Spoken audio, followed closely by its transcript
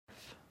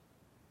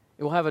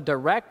It will have a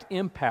direct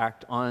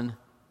impact on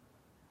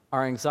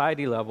our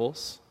anxiety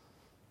levels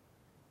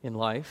in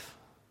life,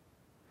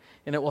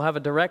 and it will have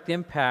a direct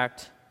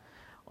impact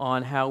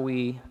on how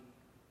we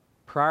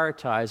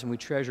prioritize and we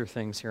treasure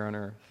things here on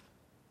earth.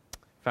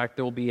 In fact,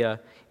 there will be an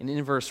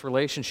inverse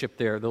relationship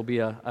there. There'll be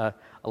a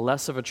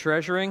less of a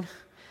treasuring,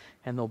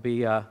 and there'll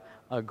be a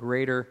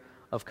greater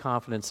of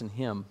confidence in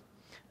Him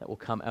that will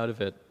come out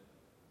of it.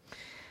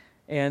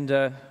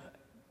 And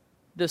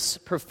this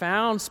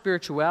profound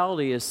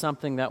spirituality is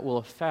something that will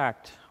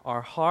affect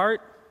our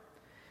heart.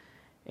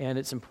 And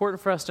it's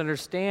important for us to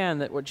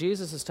understand that what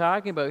Jesus is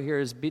talking about here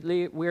is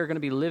we are going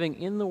to be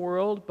living in the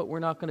world, but we're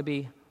not going to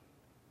be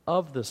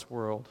of this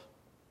world.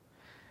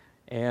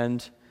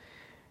 And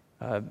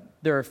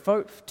there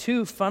are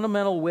two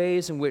fundamental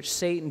ways in which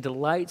Satan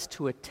delights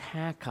to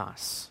attack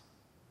us.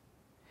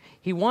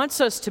 He wants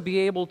us to be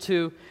able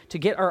to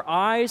get our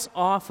eyes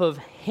off of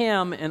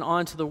Him and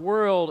onto the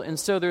world, and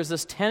so there's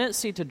this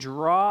tendency to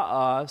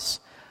draw us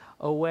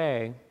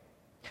away,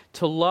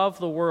 to love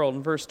the world.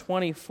 In verse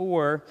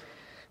 24,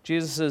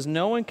 Jesus says,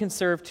 "No one can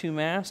serve two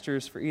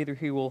masters, for either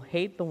he will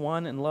hate the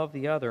one and love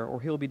the other,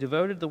 or he will be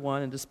devoted to the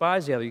one and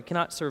despise the other. You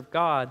cannot serve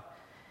God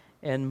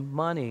and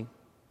money."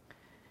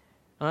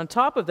 And on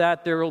top of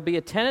that, there will be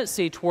a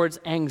tendency towards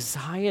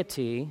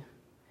anxiety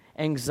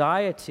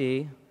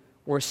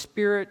or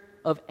spirit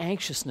of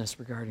anxiousness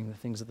regarding the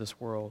things of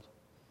this world.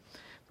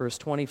 Verse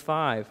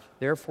 25,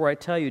 "Therefore I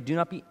tell you, do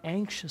not be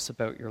anxious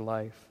about your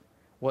life,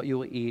 what you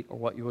will eat or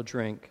what you will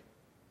drink."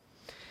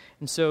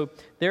 And so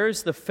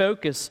there's the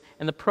focus.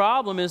 And the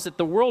problem is that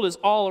the world is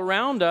all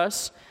around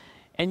us,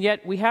 and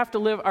yet we have to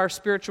live our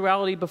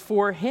spirituality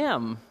before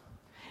Him.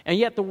 And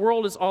yet the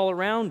world is all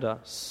around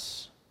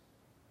us.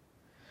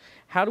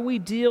 How do we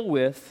deal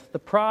with the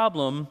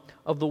problem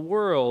of the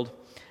world?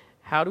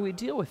 How do we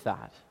deal with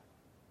that?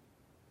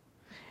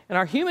 And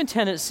our human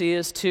tendency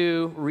is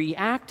to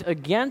react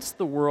against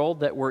the world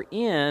that we're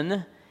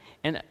in,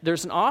 and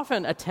there's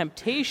often a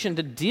temptation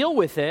to deal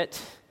with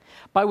it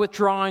by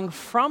withdrawing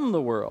from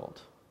the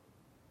world.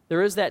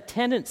 There is that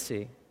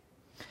tendency.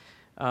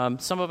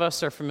 Some of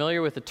us are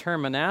familiar with the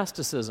term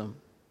monasticism.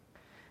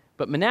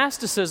 But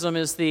monasticism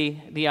is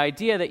the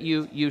idea that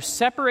you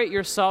separate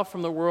yourself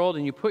from the world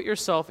and you put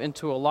yourself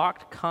into a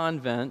locked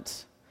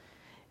convent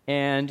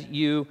and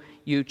you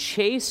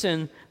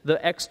chasten the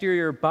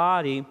exterior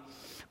body.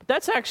 But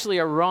that's actually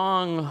a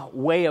wrong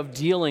way of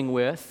dealing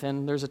with,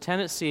 and there's a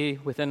tendency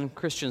within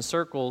Christian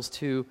circles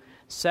to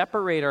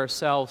separate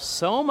ourselves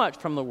so much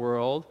from the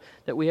world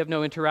that we have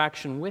no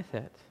interaction with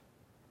it.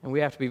 And we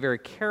have to be very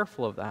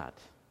careful of that.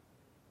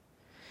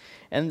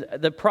 And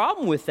the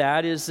problem with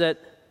that is that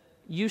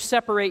you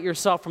separate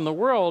yourself from the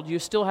world, you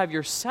still have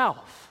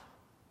yourself.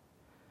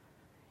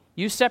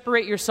 You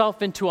separate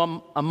yourself into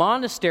a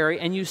monastery,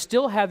 and you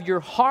still have your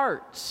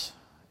heart,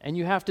 and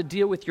you have to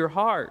deal with your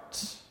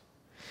heart.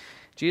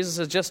 Jesus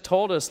has just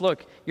told us,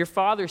 look, your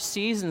Father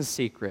sees in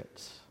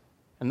secret,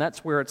 and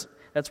that's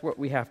what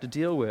we have to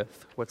deal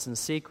with, what's in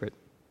secret,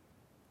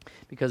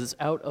 because it's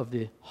out of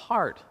the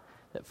heart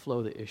that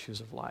flow the issues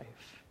of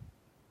life.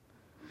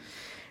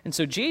 And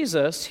so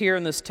Jesus, here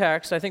in this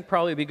text, I think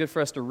probably would be good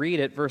for us to read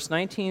it. Verse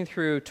 19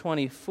 through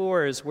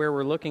 24 is where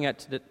we're looking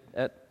at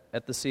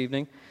this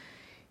evening.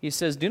 He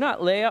says, "Do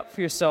not lay up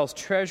for yourselves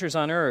treasures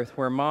on earth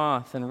where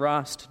moth and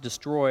rust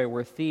destroy,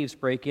 where thieves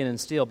break in and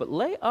steal, but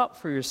lay up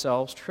for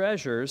yourselves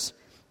treasures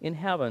in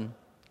heaven,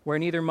 where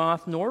neither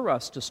moth nor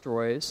rust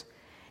destroys,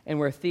 and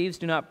where thieves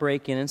do not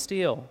break in and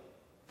steal.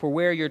 For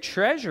where your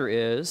treasure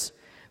is,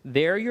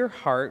 there your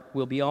heart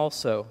will be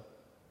also.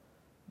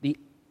 The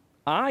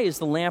eye is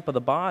the lamp of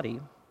the body,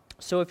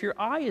 so if your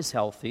eye is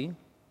healthy,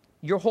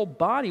 your whole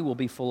body will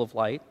be full of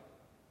light.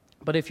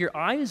 But if your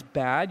eye is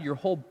bad, your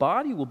whole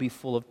body will be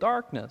full of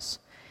darkness.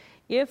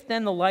 If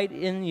then the light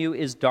in you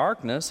is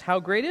darkness, how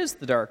great is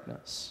the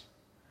darkness?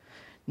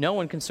 No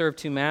one can serve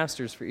two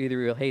masters, for either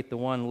he will hate the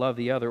one, love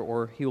the other,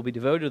 or he will be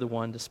devoted to the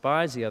one,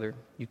 despise the other.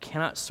 You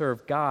cannot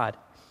serve God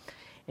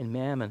and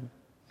mammon."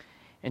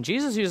 And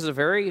Jesus uses a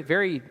very,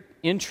 very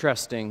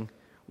interesting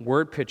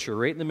word picture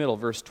right in the middle,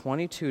 verse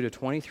 22 to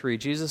 23.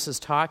 Jesus is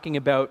talking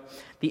about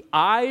the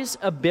eye's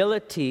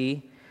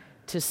ability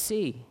to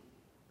see.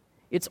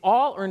 It's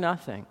all or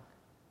nothing.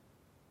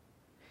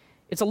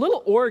 It's a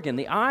little organ.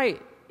 The eye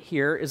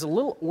here is a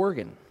little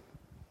organ.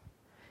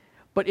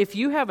 But if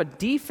you have a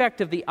defect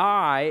of the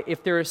eye,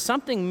 if there is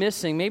something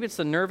missing, maybe it's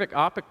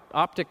the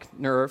optic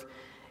nerve,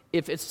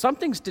 if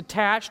something's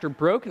detached or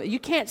broken, you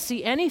can't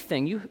see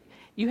anything.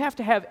 You have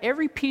to have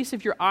every piece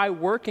of your eye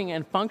working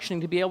and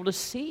functioning to be able to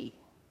see.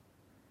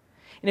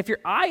 And if your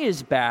eye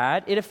is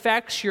bad, it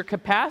affects your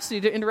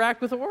capacity to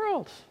interact with the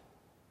world.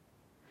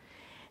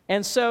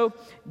 And so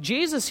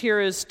Jesus here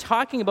is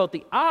talking about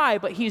the eye,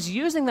 but he's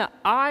using the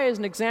eye as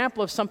an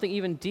example of something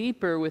even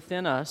deeper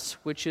within us,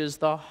 which is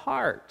the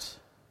heart.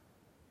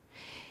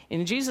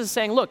 And Jesus is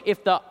saying, look,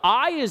 if the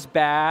eye is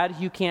bad,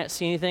 you can't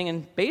see anything.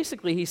 And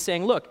basically he's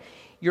saying, look,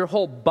 your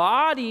whole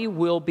body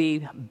will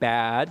be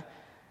bad.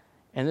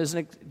 And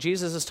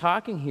Jesus is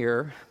talking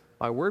here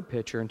by word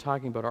picture and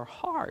talking about our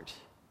heart.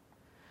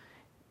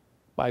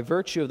 by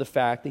virtue of the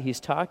fact that he's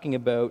talking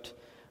about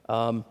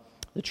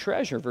the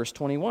treasure, verse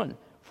 21.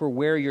 For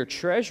where your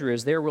treasure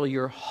is, there will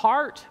your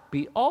heart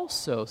be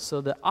also.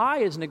 So the eye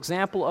is an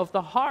example of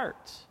the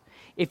heart.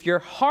 If your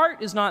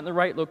heart is not in the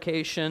right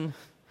location,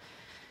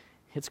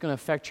 it's going to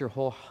affect your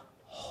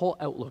whole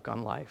outlook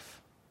on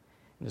life.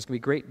 And there's going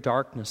to be great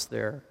darkness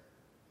there.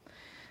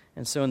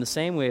 And so in the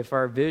same way, if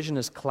our vision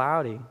is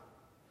cloudy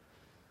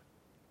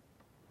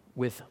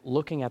with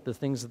looking at the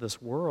things of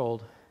this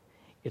world,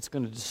 it's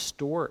going to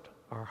distort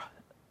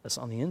us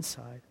on the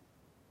inside.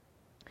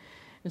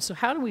 And so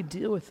how do we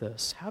deal with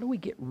this? How do we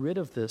get rid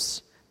of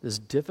this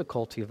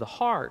difficulty of the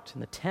heart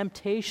and the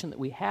temptation that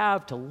we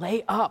have to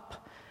lay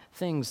up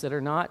things that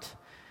are not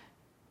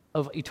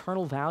of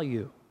eternal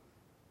value?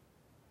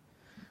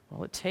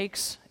 Well, it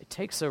takes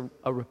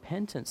a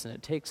repentance, and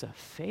it takes a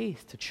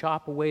faith to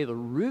chop away the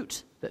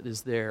root that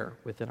is there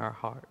within our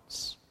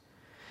hearts.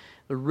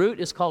 The root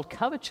is called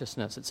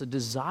covetousness. It's a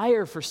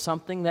desire for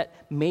something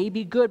that may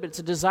be good, but it's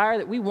a desire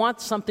that we want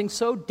something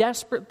so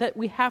desperate that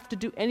we have to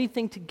do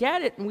anything to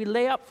get it, and we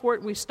lay up for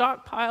it, and we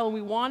stockpile, and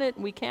we want it,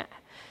 and we can't.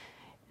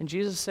 And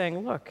Jesus is saying,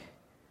 look,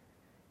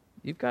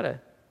 you've got to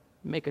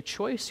make a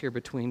choice here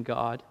between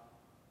God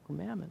or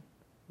mammon.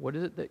 What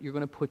is it that you're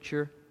going to put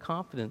your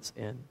confidence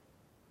in?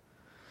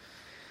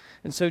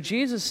 And so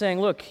Jesus is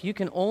saying, look, you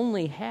can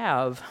only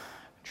have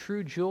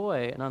true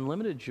joy and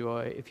unlimited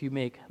joy if you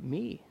make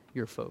me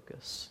your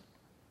focus.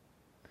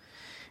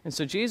 And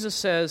so Jesus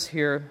says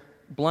here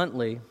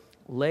bluntly,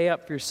 lay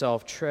up for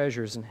yourself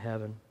treasures in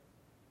heaven.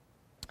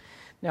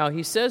 Now,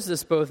 he says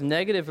this both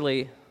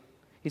negatively,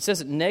 he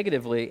says it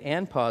negatively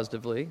and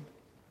positively.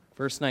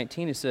 Verse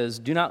 19, he says,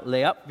 do not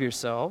lay up for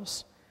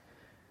yourselves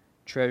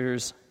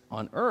treasures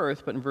on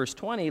earth, but in verse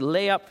 20,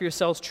 lay up for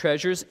yourselves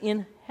treasures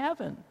in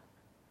heaven.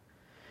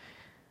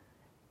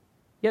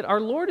 Yet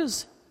our Lord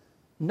is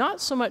not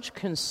so much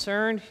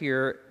concerned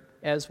here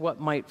as what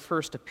might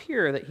first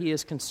appear, that he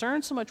is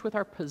concerned so much with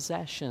our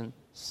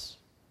possessions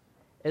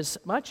as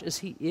much as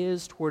he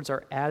is towards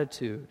our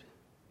attitude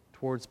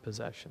towards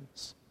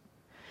possessions.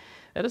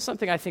 That is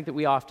something I think that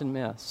we often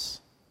miss.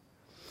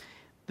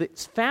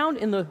 It's found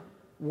in the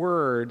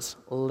words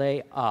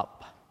lay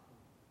up.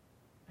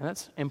 And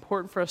that's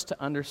important for us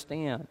to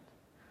understand.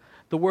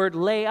 The word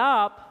lay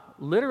up,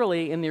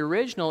 literally in the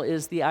original,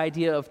 is the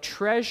idea of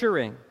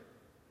treasuring,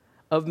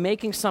 of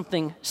making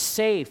something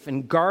safe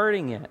and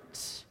guarding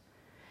it.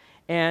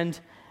 And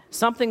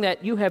something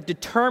that you have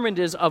determined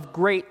is of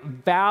great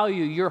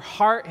value. Your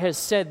heart has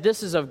said,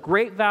 this is of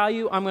great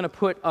value. I'm going to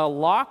put a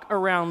lock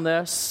around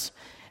this,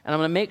 and I'm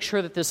going to make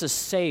sure that this is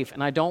safe,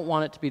 and I don't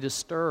want it to be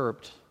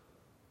disturbed.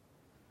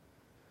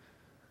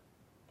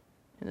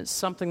 And it's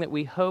something that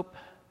we hope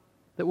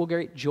that we'll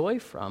get joy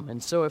from.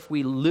 And so if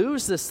we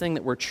lose this thing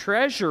that we're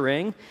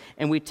treasuring,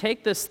 and we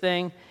take this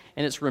thing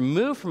and it's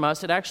removed from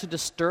us, it actually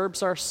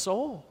disturbs our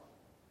soul.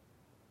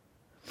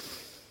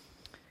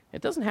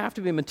 It doesn't have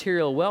to be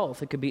material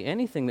wealth. It could be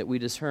anything that we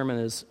determine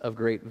is of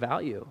great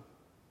value.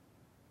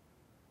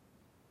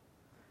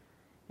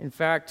 In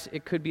fact,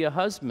 it could be a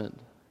husband.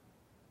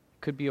 It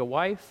could be a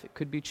wife. It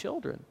could be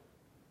children.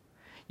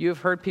 You have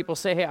heard people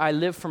say, hey, I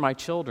live for my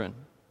children.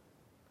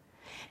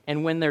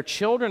 And when their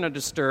children are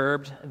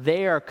disturbed,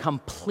 they are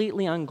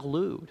completely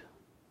unglued.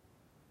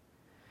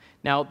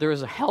 Now, there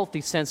is a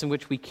healthy sense in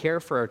which we care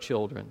for our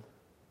children.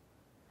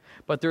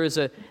 But there's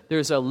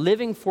a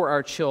living for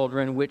our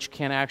children which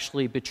can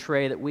actually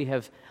betray that we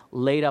have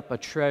laid up a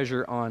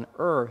treasure on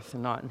earth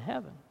and not in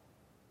heaven.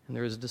 And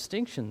there is a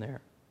distinction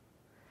there.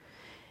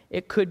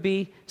 It could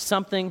be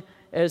something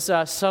as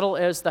subtle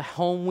as the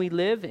home we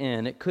live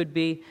in. It could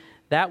be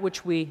that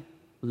which we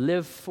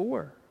live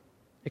for.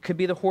 It could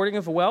be the hoarding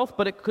of wealth,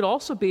 but it could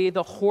also be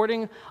the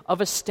hoarding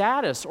of a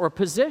status or a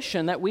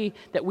position that we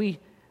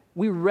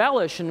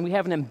relish and we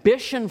have an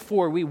ambition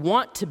for. We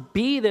want to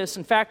be this.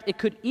 In fact, it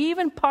could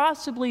even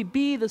possibly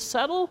be the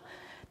subtle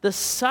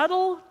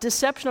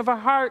deception of our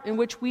heart in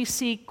which we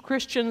see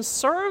Christian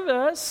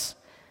service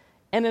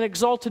and an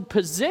exalted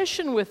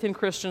position within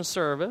Christian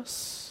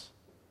service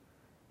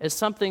as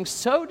something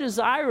so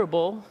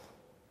desirable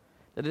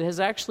that it has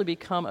actually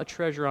become a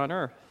treasure on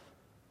earth.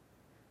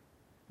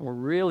 And we're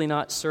really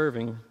not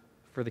serving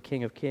for the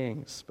King of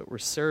Kings, but we're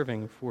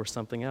serving for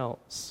something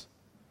else.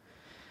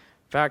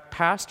 In fact,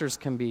 pastors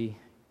can be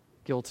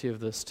guilty of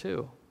this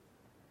too.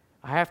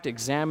 I have to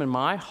examine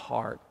my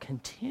heart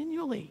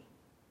continually.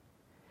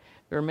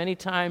 There are many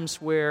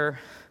times where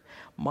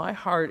my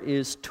heart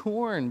is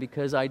torn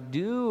because I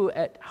do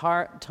at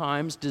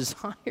times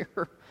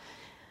desire,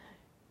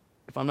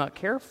 if I'm not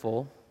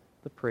careful,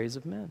 the praise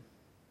of men.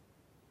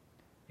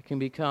 It can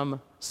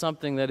become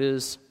something that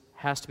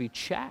has to be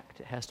checked.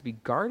 It has to be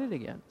guarded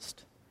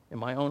against in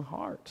my own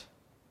heart.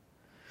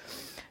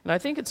 And I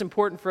think it's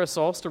important for us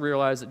also to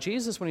realize that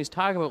Jesus, when he's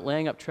talking about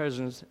laying up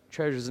treasures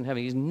in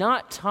heaven, he's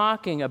not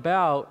talking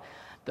about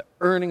the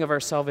earning of our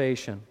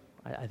salvation.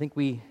 I think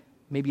we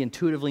maybe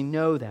intuitively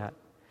know that.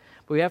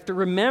 But we have to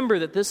remember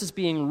that this is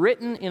being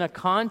written in a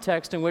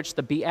context in which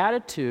the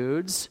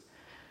Beatitudes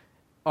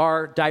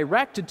are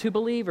directed to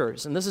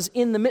believers. And this is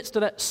in the midst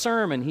of that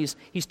sermon.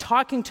 He's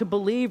talking to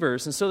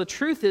believers. And so the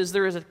truth is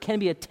can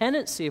be a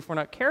tendency, if we're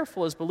not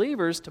careful as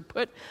believers, to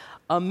put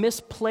a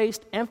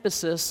misplaced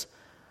emphasis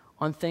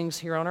on things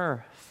here on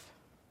earth.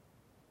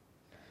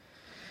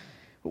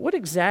 But what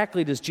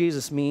exactly does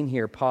Jesus mean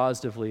here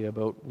positively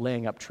about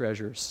laying up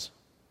treasures?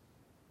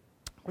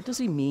 What does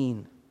he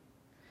mean?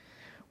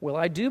 Well,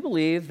 I do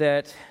believe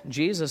that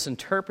Jesus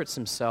interprets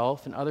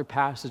himself in other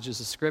passages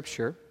of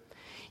Scripture.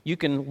 You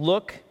can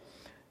look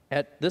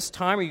at this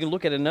time, or you can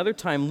look at another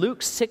time.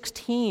 Luke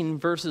 16,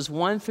 verses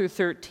 1 through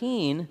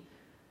 13,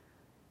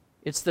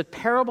 it's the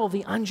parable of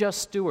the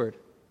unjust steward.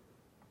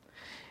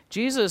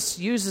 Jesus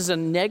uses a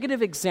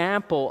negative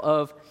example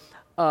of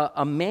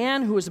a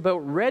man who is about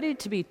ready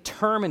to be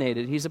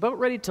terminated. He's about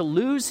ready to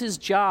lose his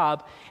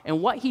job,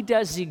 and what he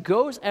does is he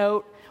goes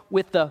out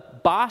with the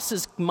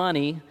boss's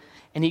money,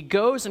 and he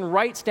goes and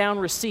writes down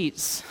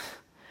receipts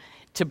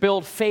to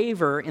build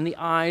favor in the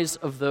eyes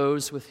of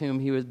those with whom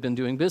he had been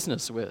doing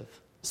business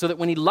with, so that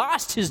when he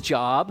lost his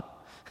job,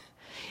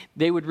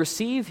 they would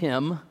receive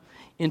him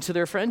into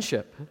their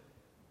friendship.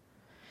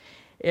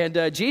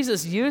 And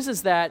Jesus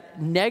uses that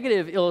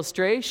negative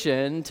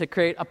illustration to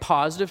create a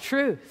positive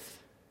truth.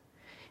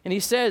 And he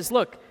says,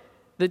 look,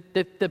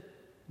 the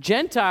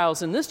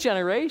Gentiles in this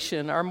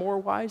generation are more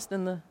wise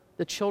than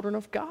the children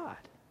of God.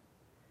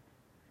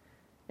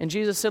 And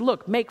Jesus said,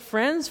 look, make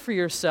friends for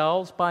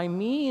yourselves by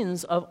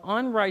means of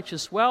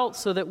unrighteous wealth,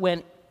 so that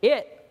when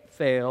it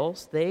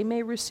fails, they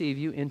may receive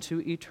you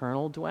into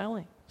eternal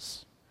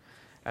dwellings.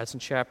 That's in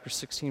chapter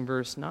 16,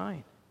 verse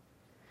 9.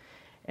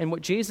 And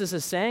what Jesus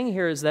is saying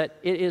here is that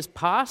it is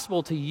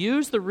possible to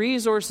use the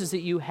resources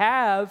that you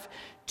have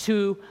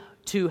to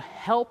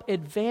help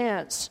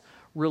advance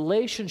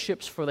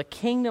relationships for the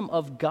kingdom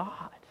of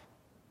God.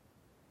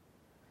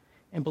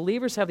 And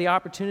believers have the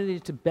opportunity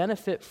to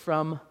benefit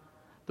from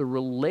the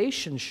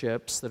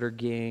relationships that are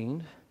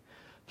gained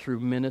through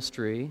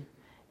ministry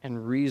and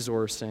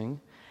resourcing,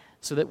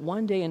 so that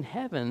one day in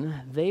heaven,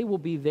 they will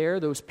be there,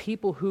 those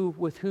people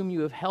with whom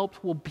you have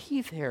helped will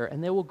be there,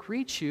 and they will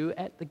greet you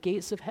at the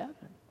gates of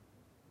heaven.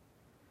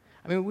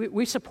 I mean,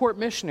 we support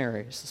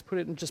missionaries. Let's put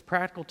it in just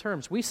practical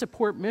terms. We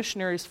support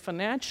missionaries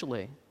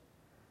financially.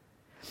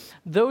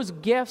 Those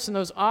gifts and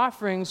those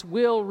offerings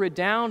will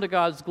redound to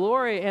God's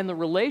glory, and the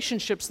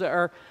relationships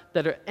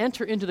that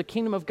enter into the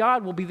kingdom of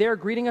God will be there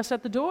greeting us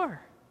at the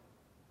door.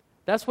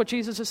 That's what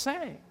Jesus is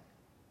saying.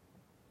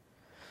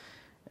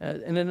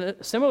 And in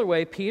a similar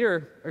way,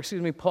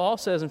 Paul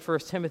says in 1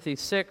 Timothy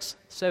 6,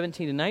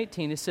 17 to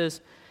 19, he says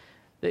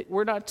that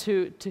we're not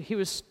he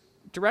was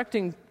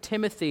directing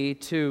Timothy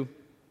to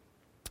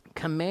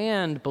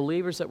command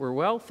believers that were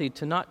wealthy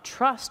to not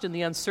trust in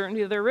the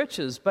uncertainty of their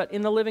riches, but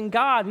in the living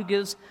God who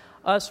gives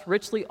us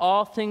richly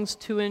all things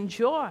to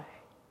enjoy.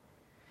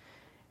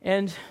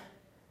 And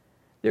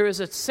there is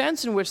a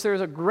sense in which there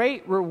is a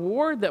great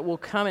reward that will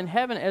come in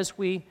heaven as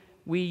we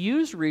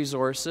use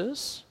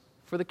resources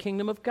for the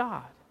kingdom of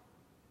God.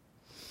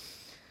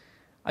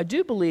 I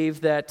do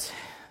believe that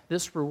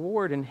this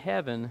reward in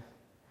heaven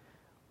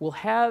will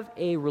have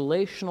a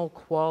relational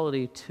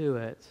quality to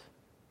it.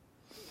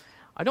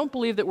 I don't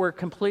believe that we're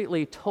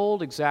completely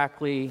told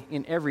exactly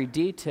in every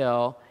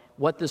detail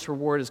what this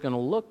reward is going to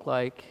look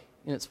like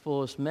in its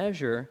fullest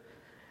measure,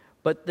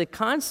 but the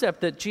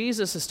concept that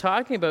Jesus is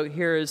talking about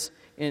here is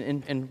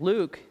in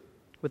Luke,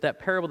 with that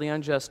parable of the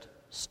unjust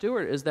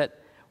steward, is that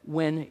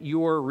when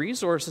your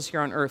resources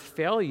here on earth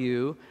fail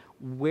you,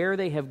 where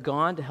they have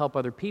gone to help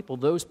other people,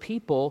 those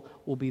people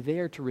will be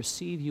there to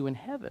receive you in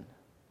heaven.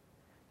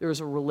 There is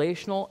a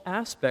relational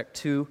aspect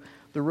to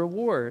the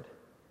reward.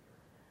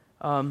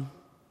 And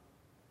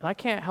I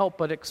can't help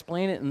but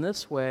explain it in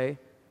this way,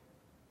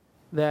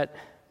 that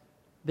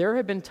there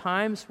have been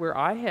times where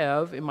I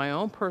have, in my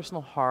own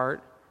personal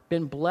heart,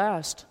 been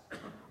blessed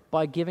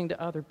by giving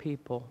to other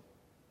people.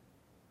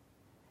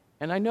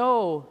 And I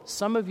know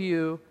some of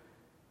you,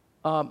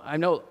 I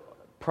know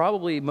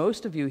probably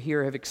most of you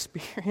here have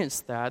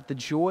experienced that, the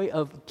joy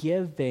of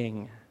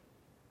giving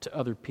to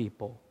other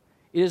people.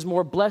 It is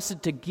more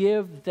blessed to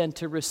give than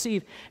to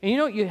receive. And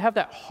you have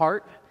that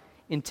heart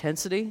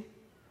intensity.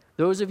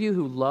 Those of you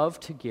who love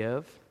to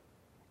give,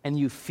 and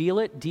you feel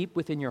it deep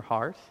within your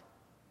heart,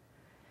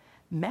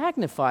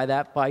 magnify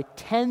that by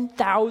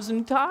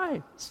 10,000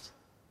 times.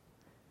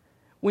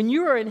 When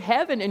you are in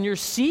heaven and you're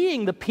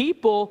seeing the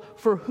people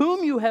for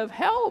whom you have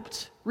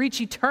helped reach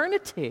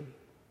eternity,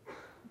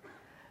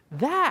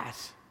 that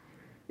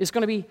is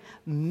going to be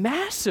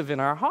massive in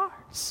our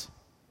hearts.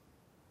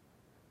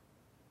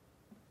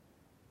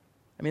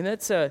 I mean,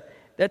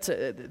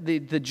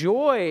 the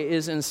joy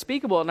is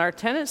unspeakable, and our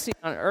tendency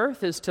on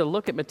earth is to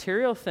look at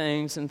material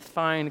things and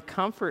find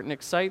comfort and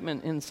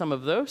excitement in some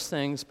of those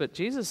things. But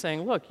Jesus is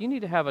saying, look, you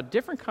need to have a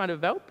different kind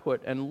of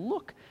output, and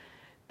look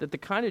at the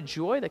kind of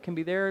joy that can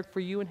be there for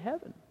you in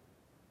heaven.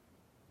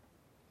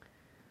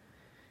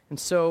 And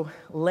so,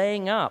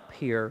 laying up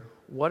here,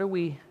 what are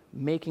we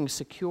making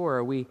secure?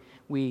 Are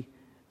we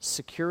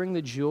securing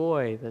the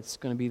joy that's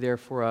going to be there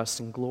for us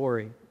in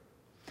glory?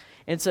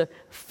 It's a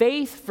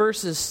faith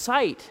versus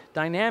sight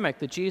dynamic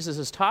that Jesus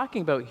is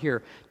talking about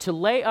here. To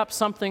lay up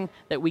something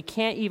that we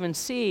can't even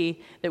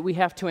see, that we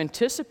have to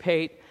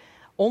anticipate,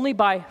 only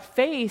by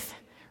faith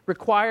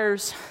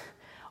requires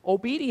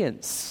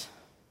obedience.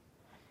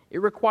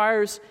 It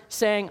requires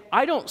saying,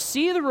 I don't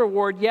see the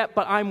reward yet,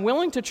 but I'm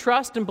willing to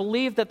trust and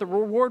believe that the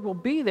reward will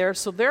be there,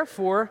 so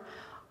therefore,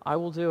 I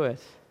will do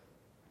it.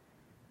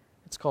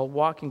 It's called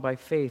walking by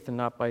faith and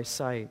not by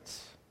sight.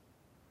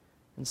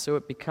 And so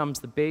it becomes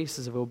the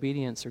basis of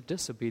obedience or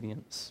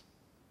disobedience.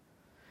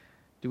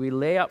 Do we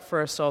lay up for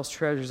ourselves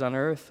treasures on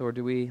earth, or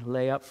do we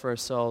lay up for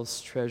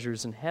ourselves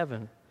treasures in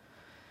heaven?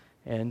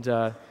 And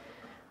you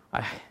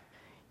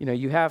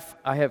have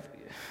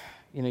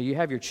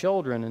your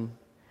children, and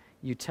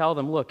you tell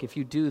them, look, if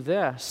you do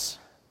this,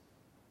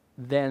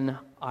 then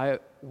I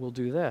will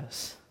do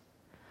this.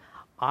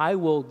 It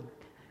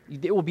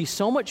will be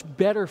so much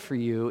better for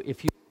you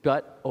if you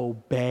but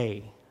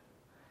obey.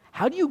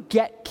 How do you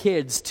get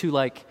kids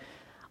to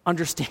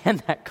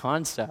understand that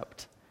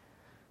concept?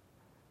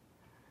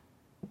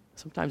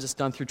 Sometimes it's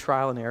done through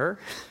trial and error,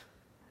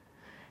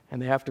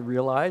 and they have to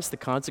realize the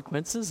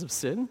consequences of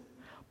sin.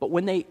 But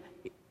when they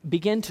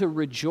begin to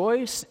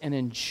rejoice and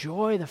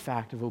enjoy the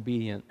fact of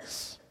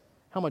obedience,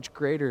 how much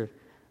greater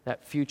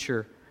that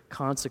future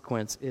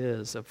consequence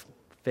is of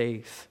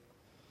faith.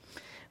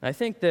 And I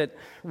think that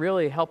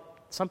really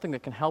something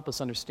that can help us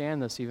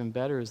understand this even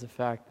better is the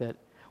fact that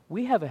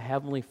we have a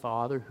Heavenly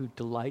Father who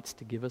delights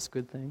to give us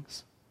good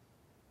things.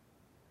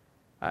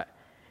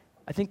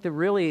 I think that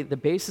really the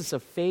basis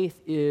of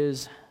faith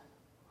is,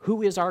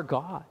 who is our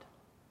God?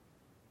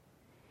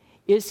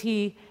 Is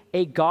He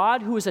a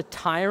God who is a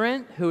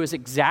tyrant, who is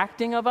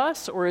exacting of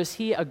us, or is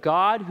He a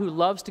God who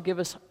loves to give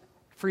us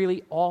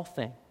freely all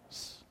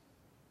things?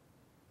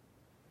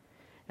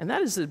 And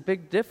that is a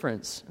big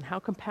difference. And how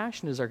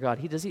compassionate is our God?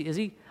 Is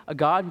He a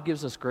God who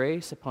gives us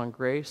grace upon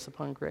grace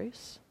upon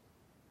grace?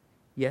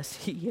 Yes,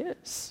 He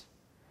is.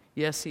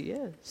 Yes, He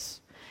is.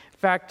 In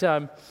fact,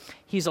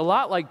 He's a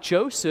lot like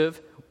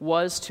Joseph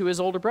was to his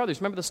older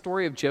brothers. Remember the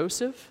story of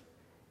Joseph?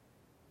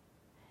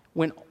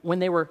 When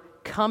they were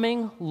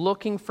coming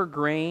looking for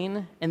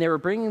grain, and they were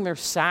bringing their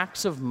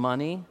sacks of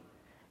money,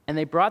 and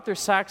they brought their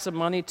sacks of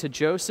money to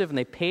Joseph, and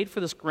they paid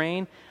for this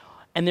grain,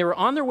 and they were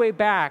on their way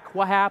back,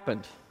 what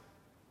happened?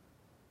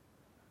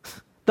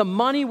 The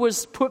money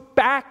was put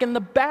back in the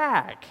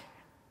bag.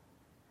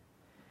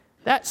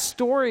 That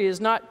story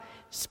is not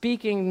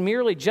speaking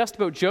merely just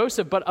about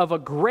Joseph, but of a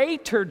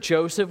greater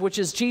Joseph, which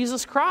is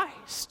Jesus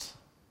Christ.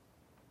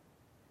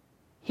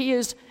 He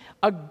is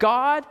a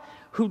God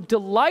who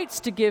delights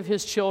to give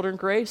His children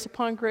grace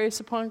upon grace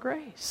upon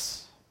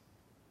grace.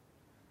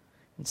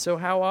 And so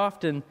how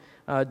often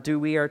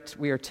we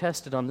are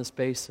tested on this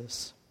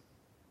basis?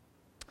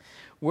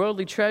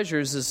 Worldly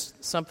treasures is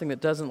something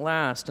that doesn't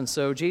last. And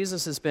so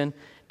Jesus has been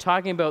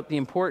talking about the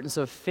importance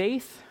of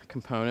faith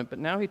component, but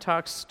now He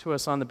talks to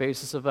us on the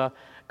basis of a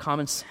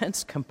common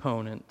sense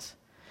component.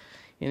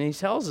 And He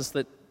tells us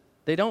that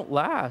they don't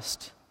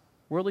last.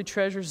 Worldly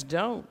treasures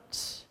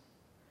don't.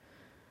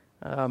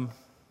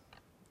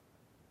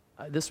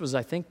 This was,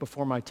 I think,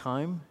 before my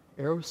time.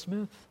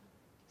 Aerosmith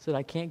said,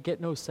 I can't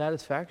get no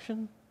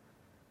satisfaction.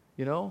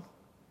 You know?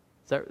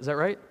 Is that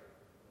right?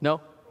 No?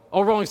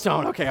 Oh, Rolling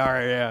Stone. Okay, all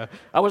right, yeah.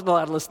 I wasn't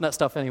allowed to listen to that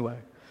stuff anyway.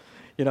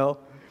 You know?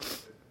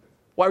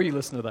 Why were you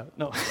listening to that?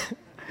 No.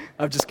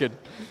 I'm just kidding.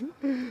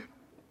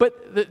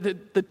 But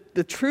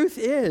the truth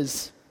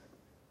is,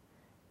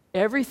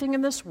 everything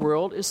in this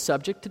world is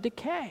subject to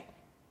decay.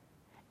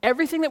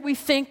 Everything that we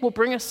think will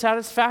bring us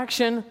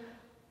satisfaction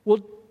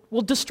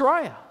will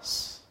destroy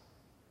us.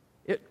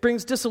 It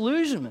brings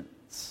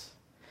disillusionments.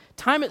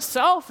 Time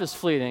itself is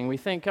fleeting. We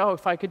think, oh,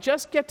 if I could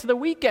just get to the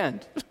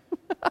weekend.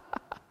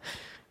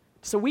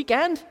 It's a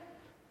weekend?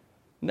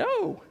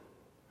 No.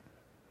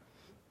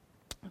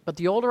 But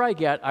the older I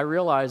get, I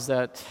realize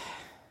that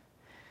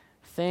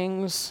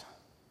things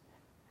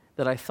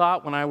that I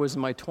thought when I was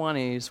in my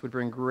 20s would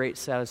bring great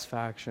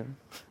satisfaction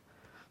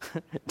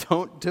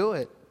don't do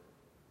it.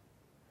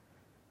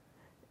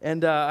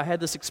 And I had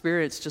this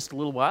experience just a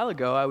little while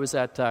ago. I was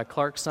at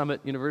Clark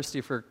Summit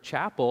University for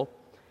chapel,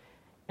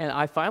 and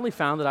I finally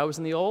found that I was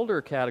in the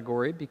older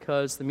category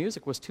because the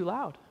music was too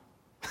loud.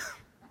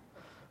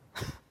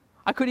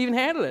 I couldn't even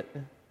handle it.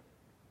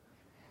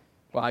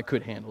 Well, I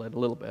could handle it a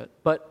little bit,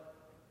 but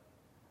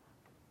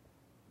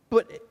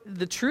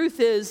the truth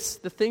is,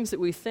 the things that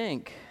we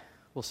think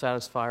will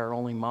satisfy are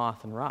only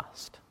moth and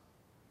rust.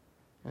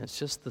 And it's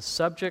just the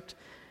subject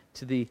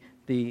to the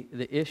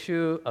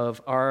issue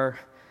of our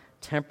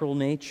temporal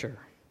nature.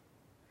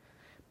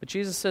 But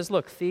Jesus says,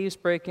 look, thieves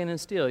break in and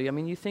steal. I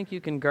mean, you think you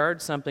can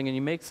guard something and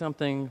you make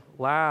something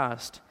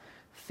last.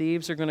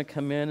 Thieves are going to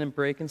come in and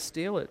break and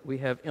steal it. We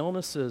have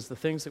illnesses, the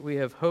things that we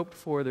have hoped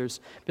for. There's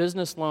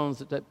business loans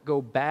that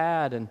go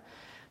bad, and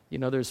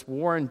there's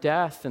war and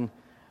death. And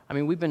I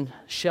mean, we've been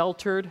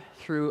sheltered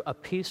through a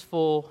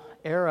peaceful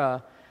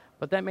era,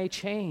 but that may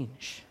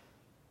change.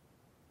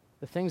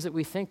 The things that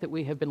we think that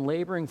we have been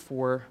laboring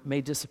for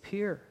may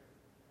disappear.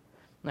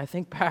 And I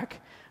think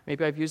back,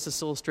 maybe I've used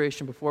this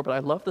illustration before, but I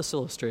love this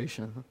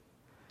illustration.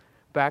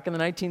 Back in the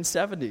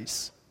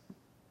 1970s,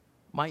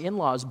 my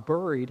in-laws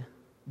buried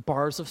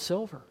bars of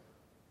silver.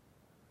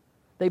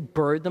 They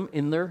buried them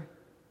in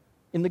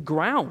the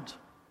ground.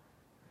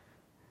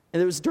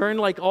 And it was during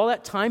all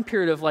that time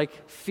period of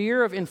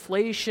fear of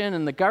inflation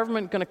and the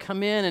government going to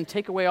come in and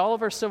take away all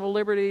of our civil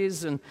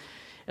liberties and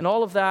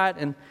all of that.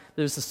 And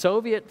there's the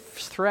Soviet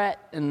threat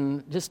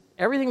and just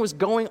everything was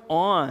going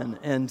on.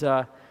 And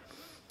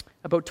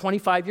about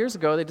 25 years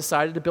ago, they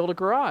decided to build a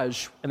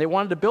garage. And they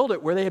wanted to build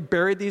it where they had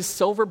buried these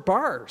silver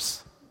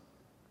bars.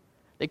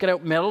 They got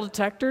out metal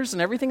detectors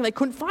and everything. They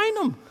couldn't find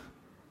them.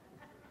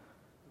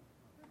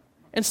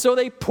 And so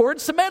they poured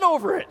cement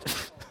over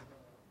it.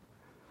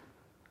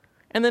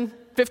 And then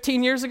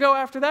 15 years ago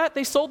after that,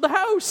 they sold the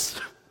house.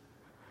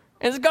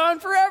 And it's gone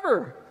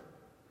forever.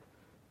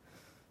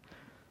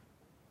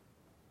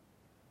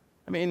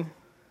 I mean,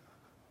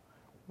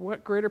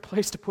 what greater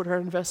place to put our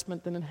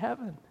investment than in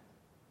heaven?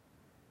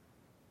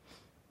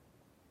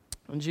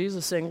 And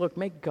Jesus is saying, look,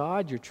 make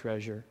God your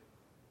treasure.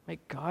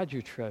 Make God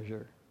your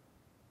treasure.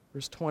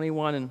 Verse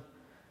 21 and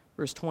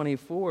verse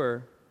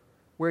 24,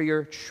 where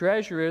your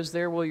treasure is,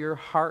 there will your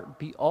heart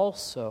be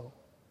also.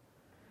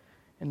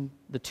 And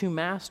the two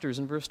masters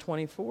in verse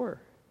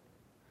 24.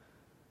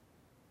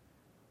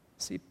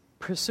 See,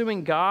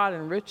 pursuing God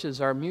and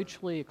riches are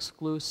mutually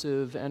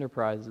exclusive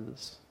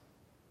enterprises.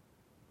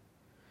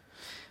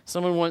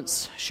 Someone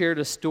once shared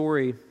a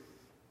story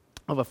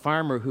of a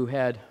farmer who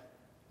had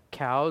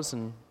cows,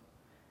 and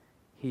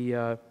he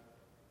had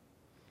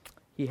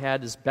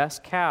his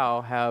best cow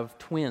have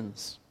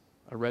twins,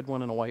 a red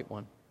one and a white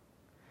one.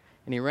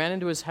 And he ran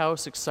into his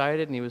house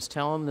excited, and he was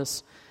telling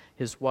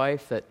his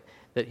wife that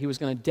he was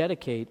going to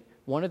dedicate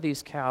one of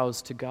these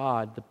cows to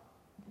God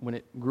when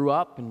it grew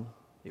up and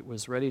it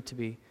was ready to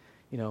be,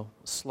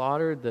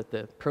 slaughtered, that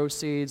the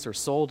proceeds or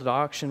sold at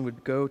auction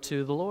would go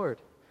to the Lord.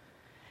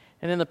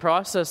 And in the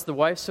process, the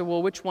wife said,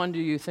 well, which one do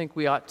you think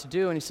we ought to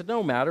do? And he said,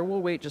 no matter,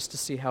 we'll wait just to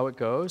see how it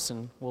goes,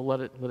 and we'll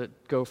let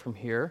it go from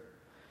here.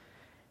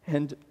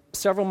 And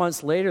several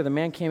months later, the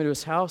man came into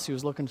his house. He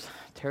was looking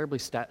terribly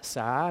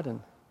sad,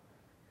 and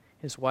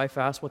his wife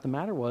asked what the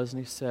matter was,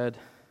 and he said,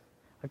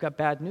 I've got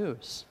bad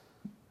news.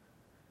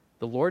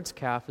 The Lord's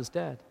calf is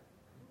dead.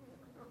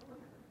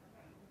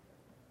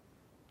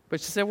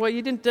 But she said, well,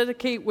 you didn't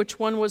dedicate which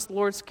one was the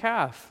Lord's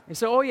calf. He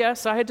said, oh,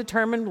 yes, I had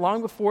determined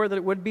long before that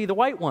it would be the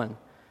white one.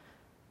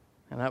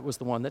 And that was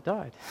the one that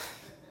died.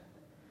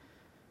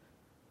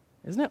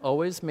 Isn't it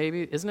always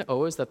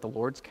that the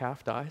Lord's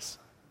calf dies?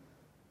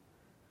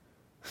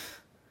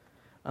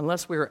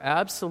 Unless we are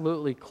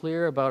absolutely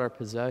clear about our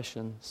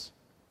possessions.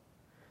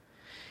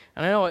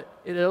 And I know it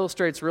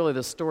illustrates really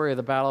the story of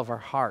the battle of our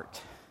heart.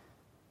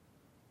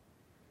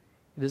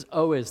 It is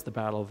always the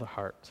battle of the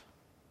heart.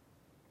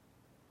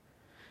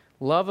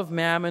 Love of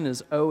mammon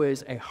is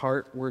always a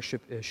heart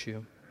worship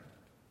issue.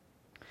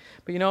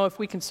 But if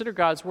we consider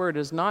God's word,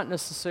 it is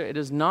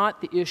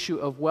not the issue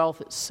of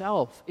wealth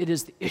itself. It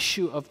is the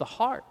issue of the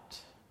heart.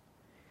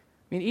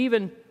 I mean,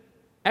 even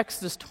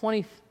Exodus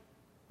 20,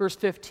 verse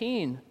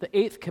 15, the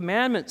 8th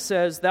commandment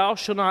says, thou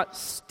shalt not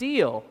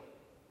steal.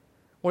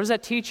 What is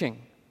that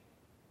teaching?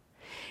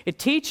 It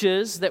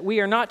teaches that we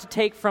are not to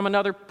take from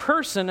another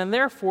person, and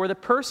therefore the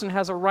person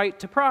has a right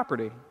to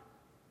property.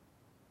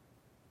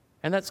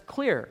 And that's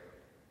clear.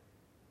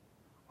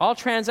 All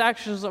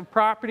transactions of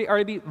property are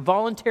to be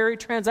voluntary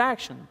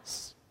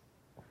transactions.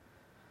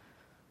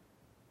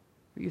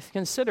 You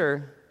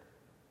consider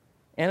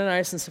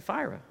Ananias and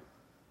Sapphira.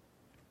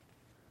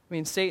 I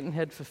mean, Satan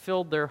had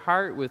fulfilled their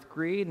heart with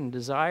greed and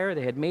desire.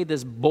 They had made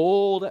this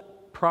bold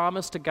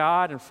promise to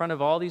God in front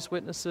of all these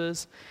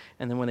witnesses.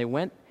 And then when they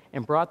went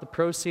and brought the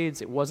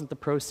proceeds, it wasn't the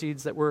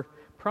proceeds that were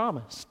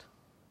promised.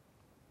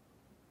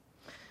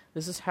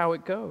 This is how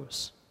it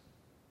goes.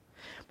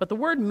 But the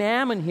word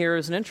mammon here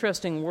is an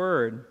interesting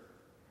word.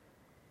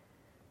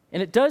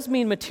 And it does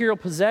mean material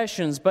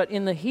possessions, but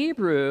in the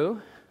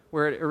Hebrew,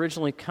 where it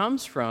originally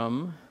comes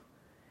from,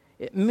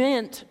 it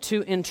meant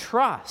to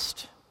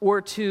entrust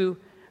or to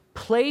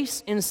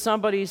place in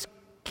somebody's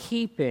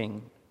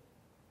keeping.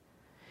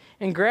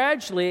 And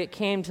gradually it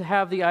came to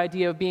have the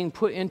idea of being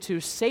put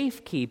into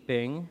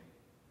safekeeping,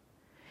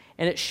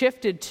 and it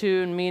shifted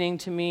to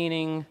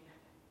meaning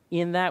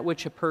in that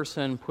which a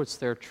person puts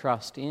their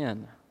trust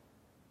in.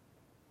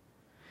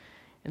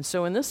 And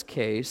so in this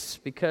case,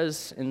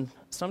 because in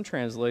some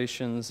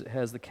translations it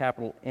has the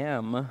capital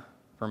M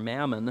for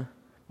mammon,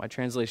 my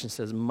translation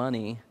says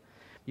money,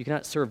 you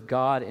cannot serve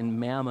God in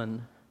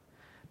mammon.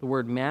 The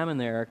word mammon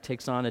there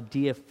takes on a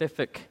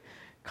deific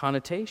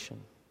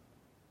connotation.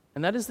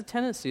 And that is the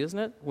tendency, isn't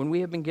it? When we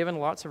have been given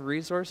lots of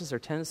resources, our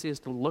tendency is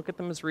to look at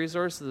them as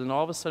resources, and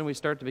all of a sudden we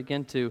start to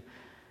begin to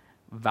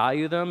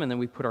value them, and then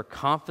we put our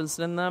confidence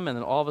in them, and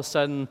then all of a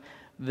sudden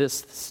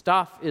this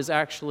stuff is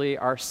actually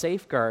our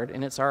safeguard,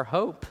 and it's our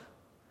hope.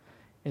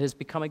 It has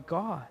become a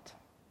god.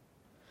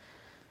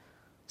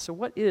 So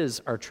what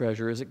is our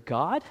treasure? Is it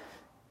God?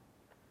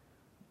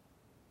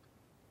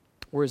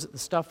 Or is it the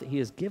stuff that He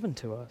has given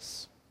to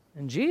us?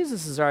 And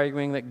Jesus is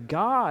arguing that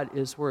God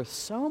is worth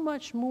so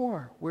much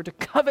more. We're to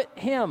covet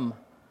Him.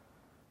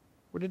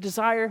 We're to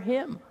desire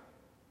Him.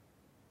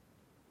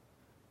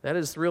 That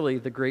is really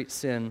the great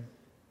sin.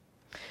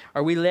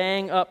 Are we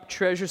laying up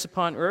treasures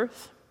upon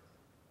earth?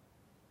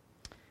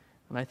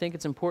 And I think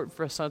it's important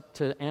for us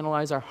to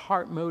analyze our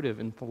heart motive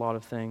in a lot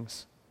of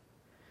things.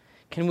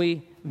 Can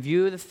we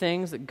view the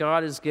things that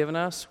God has given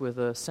us with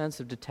a sense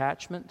of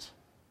detachment?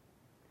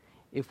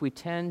 If we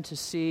tend to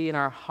see in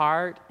our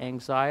heart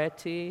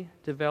anxiety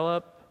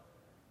develop,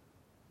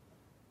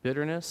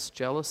 bitterness,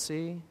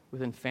 jealousy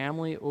within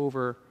family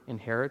over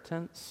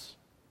inheritance,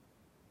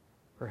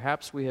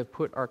 perhaps we have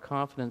put our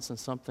confidence in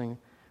something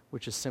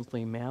which is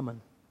simply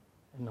mammon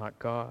and not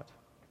God.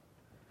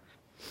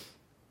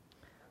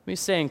 Let me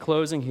say in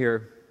closing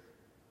here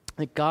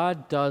that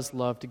God does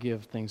love to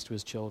give things to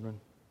His children.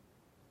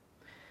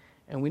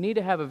 And we need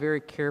to have a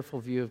very careful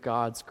view of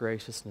God's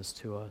graciousness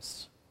to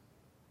us.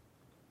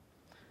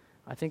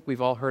 I think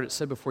we've all heard it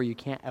said before, you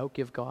can't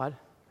outgive God,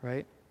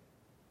 right?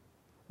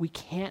 We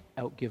can't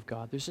outgive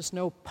God. There's just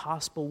no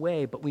possible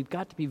way, but we've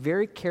got to be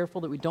very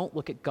careful that we don't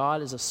look at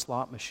God as a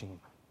slot machine.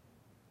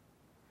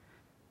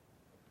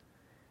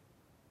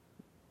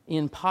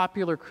 In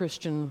popular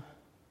Christian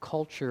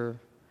culture,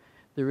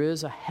 there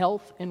is a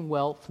health and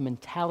wealth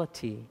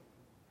mentality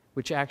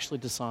which actually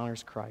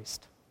dishonors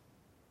Christ.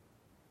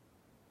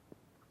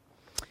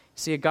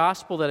 See, a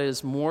gospel that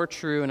is more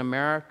true in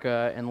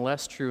America and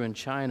less true in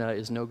China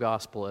is no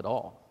gospel at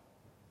all.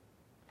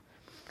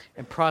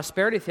 And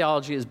prosperity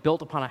theology is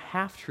built upon a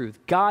half-truth.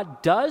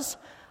 God does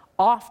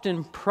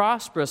often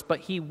prosper us, but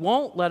He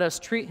won't let us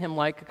treat Him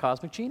like a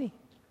cosmic genie.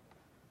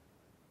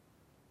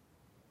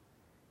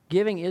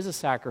 Giving is a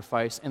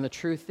sacrifice, and the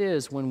truth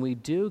is, when we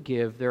do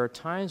give, there are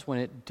times when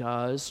it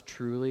does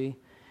truly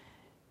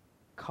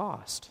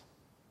cost.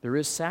 There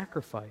is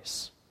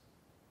sacrifice.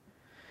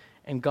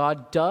 And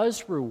God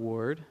does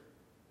reward,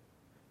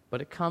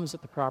 but it comes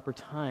at the proper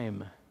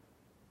time.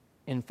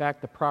 In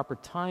fact, the proper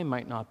time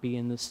might not be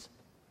in this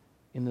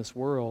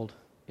world.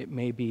 It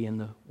may be in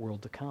the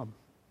world to come.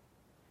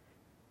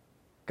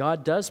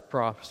 God does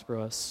prosper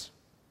us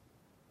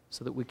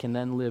so that we can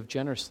then live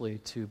generously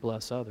to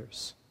bless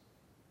others.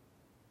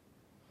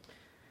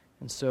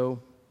 And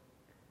so,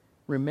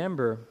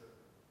 remember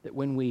that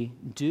when we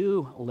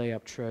do lay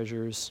up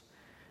treasures,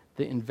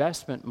 the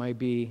investment might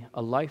be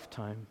a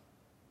lifetime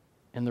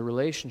and the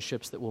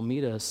relationships that will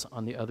meet us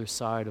on the other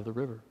side of the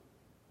river.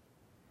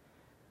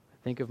 I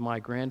think of my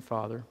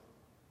grandfather,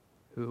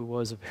 who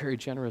was a very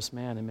generous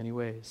man in many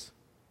ways,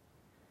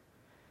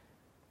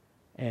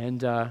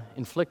 and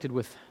inflicted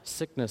with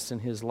sickness in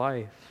his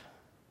life.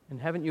 And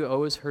haven't you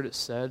always heard it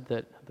said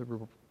that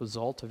the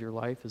result of your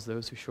life is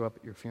those who show up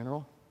at your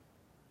funeral?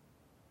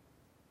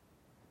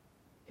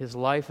 His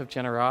life of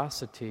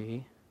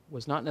generosity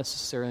was not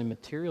necessarily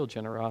material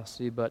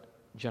generosity, but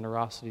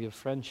generosity of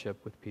friendship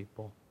with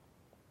people.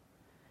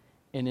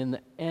 And in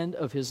the end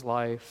of his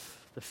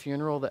life, the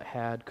funeral that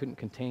had couldn't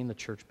contain the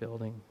church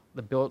building.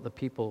 The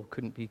people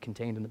couldn't be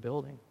contained in the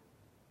building.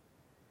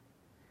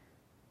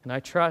 And I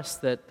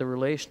trust that the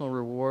relational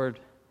reward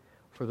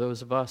for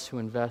those of us who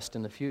invest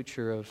in the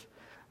future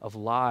of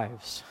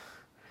lives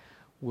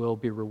will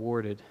be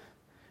rewarded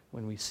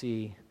when we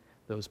see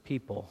those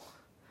people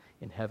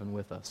in heaven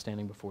with us,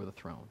 standing before the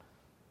throne.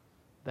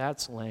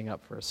 That's laying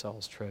up for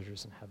ourselves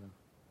treasures in heaven.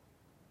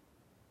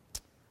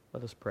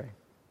 Let us pray.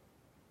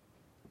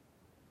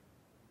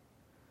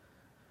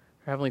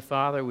 Heavenly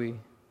Father, we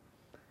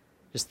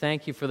just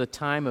thank You for the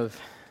time of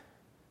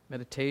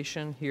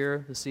meditation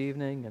here this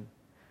evening and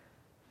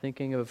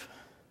thinking of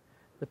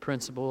the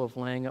principle of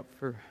laying up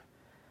for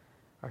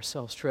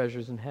ourselves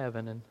treasures in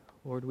heaven. And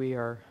Lord, we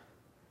are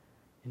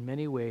in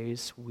many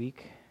ways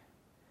weak,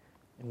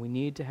 and we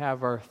need to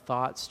have our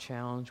thoughts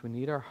challenged. We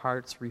need our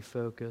hearts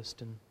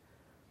refocused. And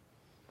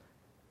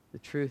the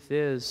truth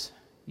is,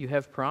 You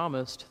have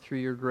promised through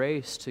Your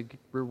grace to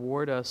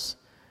reward us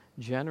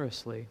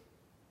generously.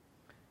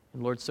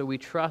 And Lord, so we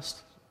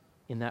trust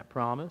in that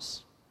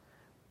promise,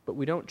 but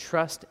we don't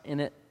trust in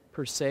it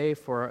per se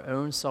for our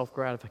own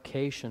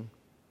self-gratification,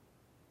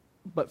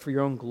 but for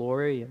Your own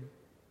glory and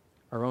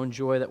our own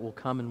joy that will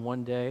come in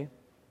one day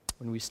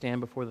when we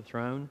stand before the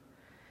throne.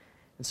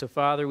 And so,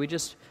 Father, we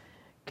just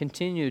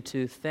continue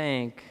to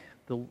thank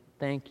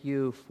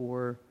You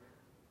for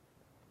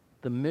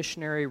the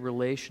missionary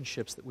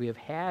relationships that we have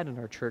had in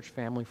our church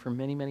family for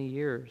many, many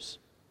years.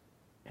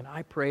 And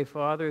I pray,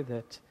 Father,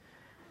 that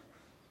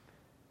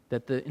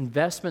the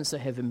investments that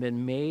have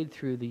been made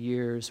through the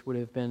years would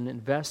have been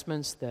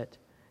investments that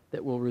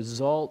will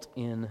result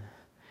in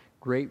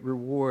great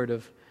reward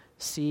of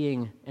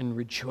seeing and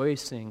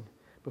rejoicing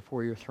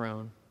before Your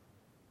throne.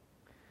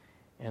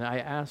 And I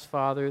ask,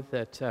 Father,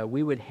 that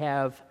we would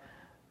have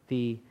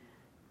the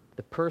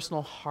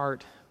personal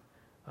heart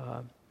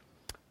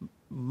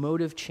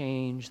motive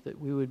change, that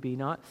we would be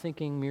not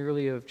thinking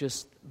merely of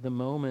just the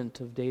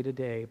moment of day to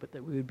day, but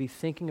that we would be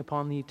thinking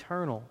upon the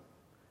eternal,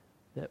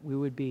 that we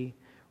would be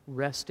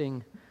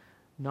resting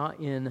not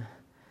in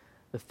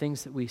the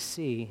things that we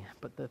see,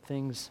 but the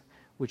things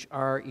which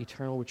are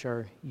eternal, which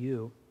are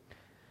you.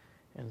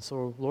 And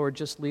so, Lord,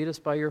 just lead us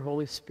by your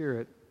Holy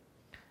Spirit.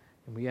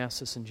 And we ask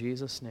this in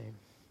Jesus' name.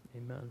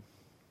 Amen.